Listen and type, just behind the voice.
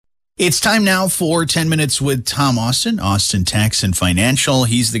It's time now for 10 Minutes with Tom Austin, Austin Tax and Financial.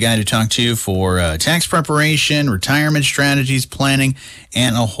 He's the guy to talk to for tax preparation, retirement strategies, planning,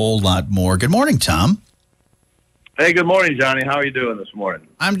 and a whole lot more. Good morning, Tom. Hey, good morning, Johnny. How are you doing this morning?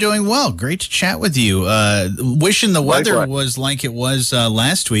 I'm doing well. Great to chat with you. Wishing the weather was like it was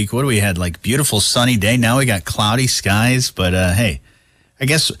last week. What do we had? Like beautiful sunny day. Now we got cloudy skies. But hey, I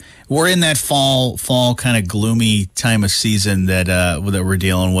guess we're in that fall kind of gloomy time of season that we're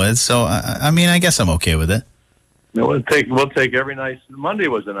dealing with. So I mean, I guess I'm okay with it. We'll take every nice. Monday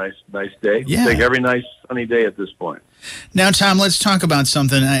was a nice day. Yeah. We'll take every nice sunny day at this point. Now, Tom, let's talk about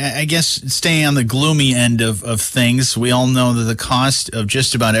something. I guess staying on the gloomy end of things, we all know that the cost of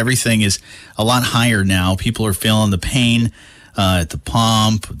just about everything is a lot higher now. People are feeling the pain at the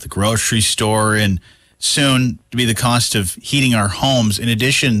pump, at the grocery store, and soon to be the cost of heating our homes. In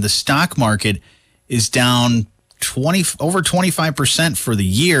addition, the stock market is down over 25% for the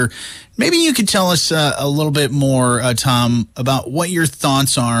year. Maybe you could tell us a little bit more, Tom, about what your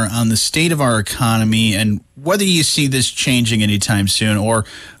thoughts are on the state of our economy and whether you see this changing anytime soon, or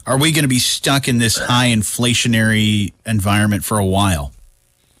are we going to be stuck in this high inflationary environment for a while?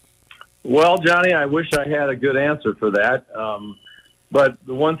 Well, Johnny, I wish I had a good answer for that. But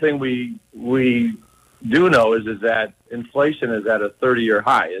the one thing we do know is that inflation is at a 30-year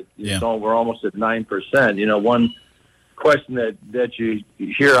high. So we're almost at 9%. You know, one question that you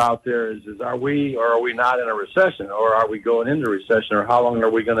hear out there is are we or are we not in a recession, or are we going into recession, or how long are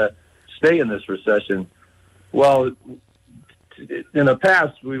we going to stay in this recession? Well, in the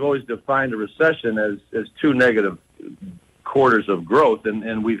past, we've always defined a recession as two negative quarters of growth,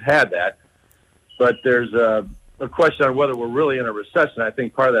 and we've had that. But there's a question on whether we're really in a recession. I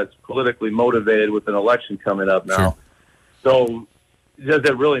think part of that's politically motivated with an election coming up now. Sure. So does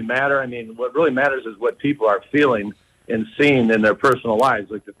it really matter? I mean, what really matters is what people are feeling and seeing in their personal lives,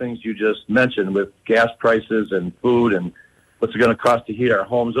 like the things you just mentioned with gas prices and food and what's it going to cost to heat our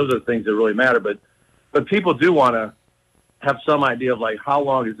homes. Those are the things that really matter. But people do want to have some idea of like how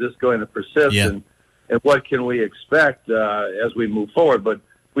long is this going to persist and what can we expect as we move forward. But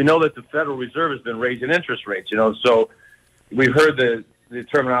we know that the Federal Reserve has been raising interest rates, so we've heard the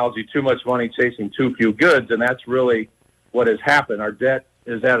terminology, too much money chasing too few goods, and that's really what has happened. Our debt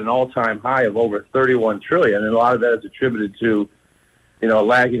is at an all-time high of over $31 trillion, and a lot of that is attributed to, a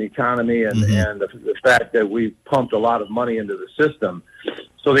lagging economy and the fact that we pumped a lot of money into the system.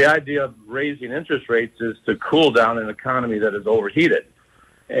 So the idea of raising interest rates is to cool down an economy that is overheated.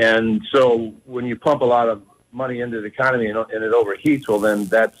 And so when you pump a lot of money into the economy and it overheats, well, then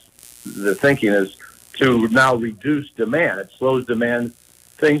that's the thinking is to now reduce demand. It slows demand.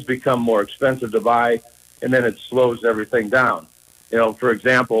 Things become more expensive to buy, and then it slows everything down. For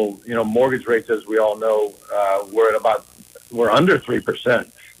example, mortgage rates, as we all know, we're under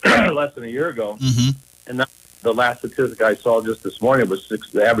 3% less than a year ago. Mm-hmm. And the last statistic I saw just this morning was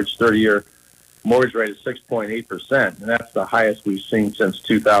the average 30-year mortgage rate is 6.8%, and that's the highest we've seen since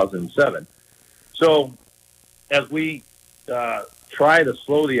 2007. So as we try to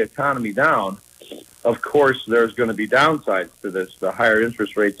slow the economy down, of course, there's going to be downsides to this, the higher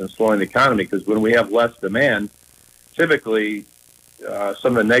interest rates and slowing the economy, because when we have less demand, typically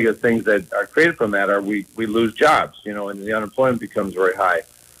some of the negative things that are created from that are we lose jobs, and the unemployment becomes very high.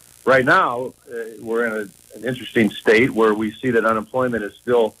 Right now, we're in an interesting state where we see that unemployment is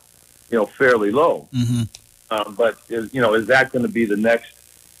still, fairly low. Mm-hmm. But is that going to be the next,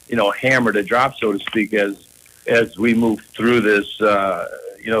 hammer to drop, so to speak, as we move through this,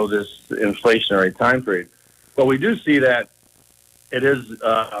 this inflationary time period? But we do see that it is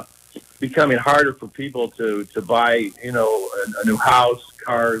becoming harder for people to buy, a new house,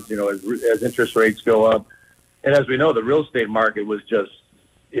 cars, as interest rates go up. And as we know, the real estate market was just,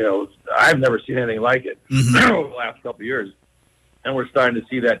 I've never seen anything like it over the last couple of years. And we're starting to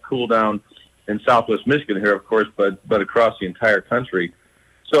see that cool down in Southwest Michigan here, of course, but across the entire country.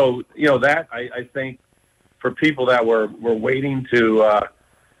 So, that I think, for people that were waiting to,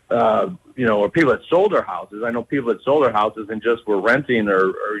 or people that sold their houses. I know people that sold their houses and just were renting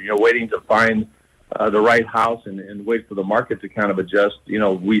or waiting to find the right house and wait for the market to kind of adjust.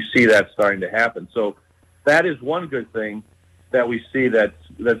 We see that starting to happen. So that is one good thing that we see that's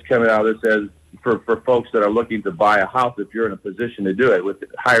coming out of this, as for folks that are looking to buy a house, if you're in a position to do it with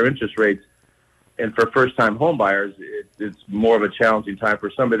higher interest rates. And for first-time home buyers, it's more of a challenging time for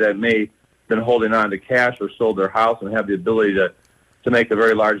somebody that may been holding on to cash or sold their house and have the ability to make a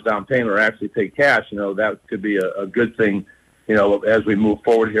very large down payment or actually pay cash. That could be a good thing, as we move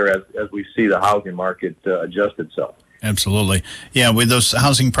forward here as we see the housing market adjust itself. Absolutely. Yeah, with those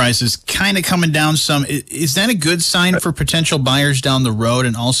housing prices kind of coming down some, is that a good sign for potential buyers down the road?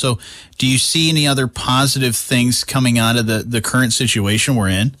 And also, do you see any other positive things coming out of the current situation we're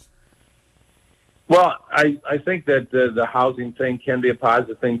in? Well, I think that the housing thing can be a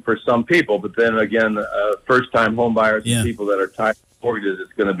positive thing for some people, but then again, first-time home buyers and people that are tied to mortgages,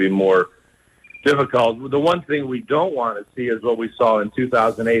 it's going to be more difficult. The one thing we don't want to see is what we saw in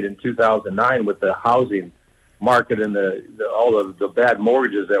 2008 and 2009 with the housing market and all of the bad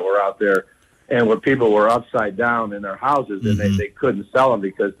mortgages that were out there, and where people were upside down in their houses and they couldn't sell them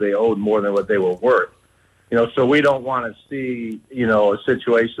because they owed more than what they were worth. So we don't want to see a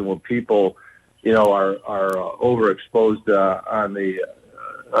situation where people are overexposed on the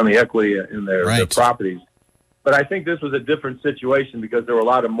equity in their properties. But I think this was a different situation because there were a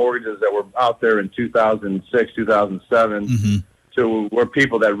lot of mortgages that were out there in 2006, 2007. To where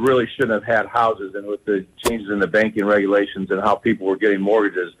people that really shouldn't have had houses, and with the changes in the banking regulations and how people were getting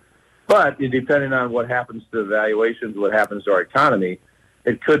mortgages. But depending on what happens to the valuations, what happens to our economy,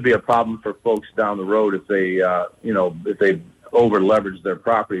 it could be a problem for folks down the road if they, if they over leverage their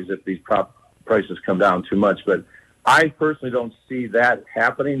properties, if these prices come down too much. But I personally don't see that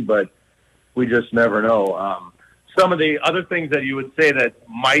happening, but we just never know. Some of the other things that you would say that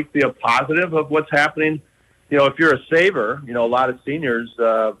might be a positive of what's happening, if you're a saver, a lot of seniors,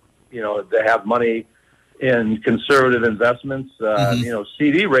 they have money in conservative investments.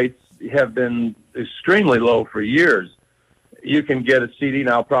 CD rates have been extremely low for years. You can get a CD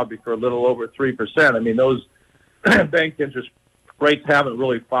now probably for a little over 3%. I mean, those bank interest rates haven't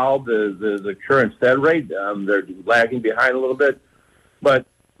really followed the current Fed rate. They're lagging behind a little bit. But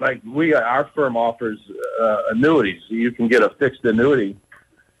like our firm offers annuities. You can get a fixed annuity,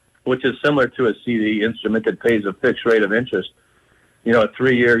 which is similar to a CD instrument that pays a fixed rate of interest. A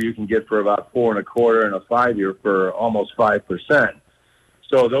 3-year you can get for about 4.25%, and a 5-year for almost 5%.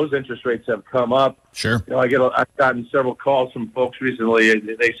 So those interest rates have come up. Sure. I've gotten several calls from folks recently.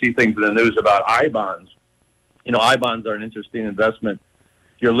 They see things in the news about I-bonds. I-bonds are an interesting investment.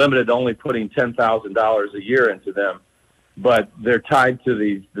 You're limited to only putting $10,000 a year into them, but they're tied to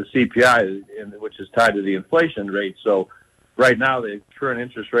the CPI, which is tied to the inflation rate. So right now, the current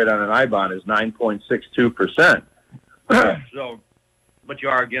interest rate on an I-bond is 9.62%. But you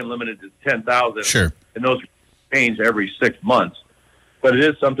are again limited to 10,000. Sure. And those change every 6 months. But it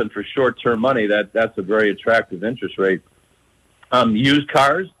is something for short-term money. That's a very attractive interest rate. Used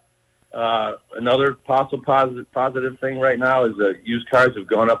cars, another possible positive thing right now is that used cars have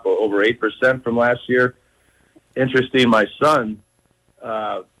gone up over 8% from last year. Interesting, my son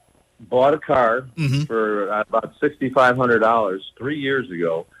bought a car for about $6,500 3 years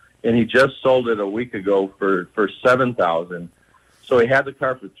ago, and he just sold it a week ago for $7,000. So he had the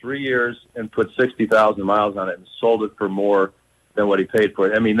car for 3 years and put 60,000 miles on it and sold it for more than what he paid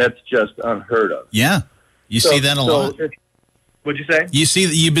for it. I mean, that's just unheard of. Yeah, you see that a lot. What'd you say?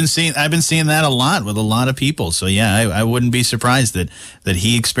 I've been seeing that a lot with a lot of people. So yeah, I wouldn't be surprised that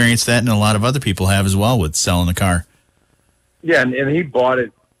he experienced that, and a lot of other people have as well with selling a car. Yeah, and he bought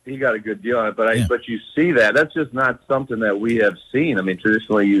it. He got a good deal on it, but you see that. That's just not something that we have seen. I mean,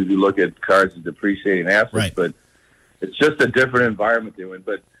 traditionally you look at cars as depreciating assets, but it's just a different environment they're in.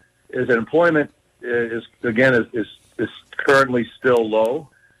 But as employment is currently still low,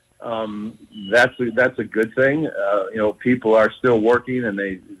 that's a good thing. People are still working, and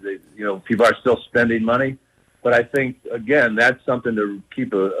they people are still spending money. But I think again, that's something to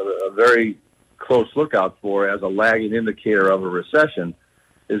keep a very close lookout for as a lagging indicator of a recession.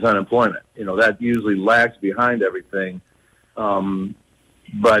 Is unemployment. That usually lags behind everything.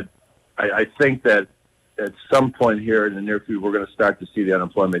 But I think that at some point here in the near future, we're going to start to see the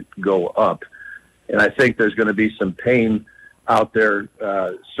unemployment go up. And I think there's going to be some pain out there,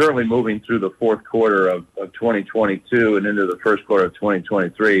 certainly moving through the fourth quarter of 2022 and into the first quarter of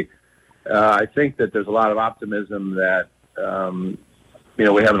 2023. I think that there's a lot of optimism that,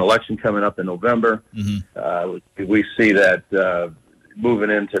 we have an election coming up in November. We see that moving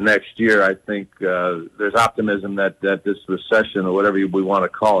into next year, I think there's optimism that this recession, or whatever we want to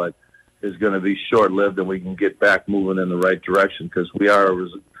call it, is going to be short-lived, and we can get back moving in the right direction, because we are a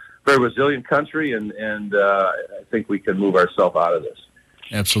very resilient country, and I think we can move ourselves out of this.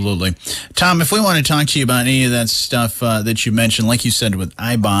 Absolutely. Tom, if we want to talk to you about any of that stuff that you mentioned, like you said, with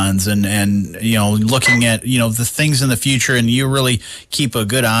I-bonds and looking at, the things in the future, and you really keep a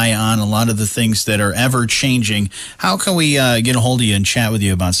good eye on a lot of the things that are ever changing, how can we get a hold of you and chat with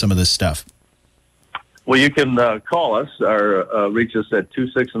you about some of this stuff? Well, you can call us or reach us at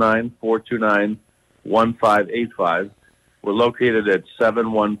 269-429-1585. We're located at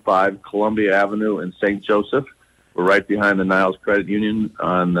 715 Columbia Avenue in St. Joseph. We're right behind the Niles Credit Union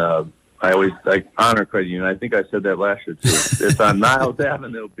on, Honor Credit Union. I think I said that last year, too. It's on Niles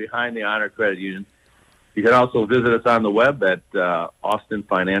Avenue behind the Honor Credit Union. You can also visit us on the web at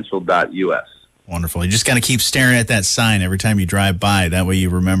austinfinancial.us. Wonderful. You just got to keep staring at that sign every time you drive by. That way you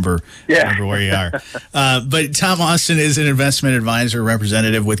remember where you are. But Tom Austin is an investment advisor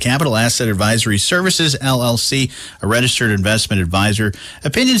representative with Capital Asset Advisory Services, LLC, a registered investment advisor.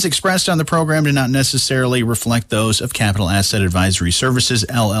 Opinions expressed on the program do not necessarily reflect those of Capital Asset Advisory Services,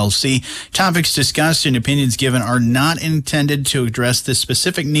 LLC. Topics discussed and opinions given are not intended to address the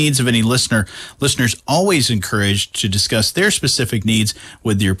specific needs of any listener. Listeners always encouraged to discuss their specific needs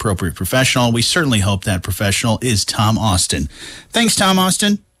with the appropriate professional. We certainly hope that professional is Tom Austin. Thanks, Tom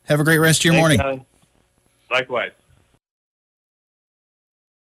Austin. Have a great rest of your morning. Likewise.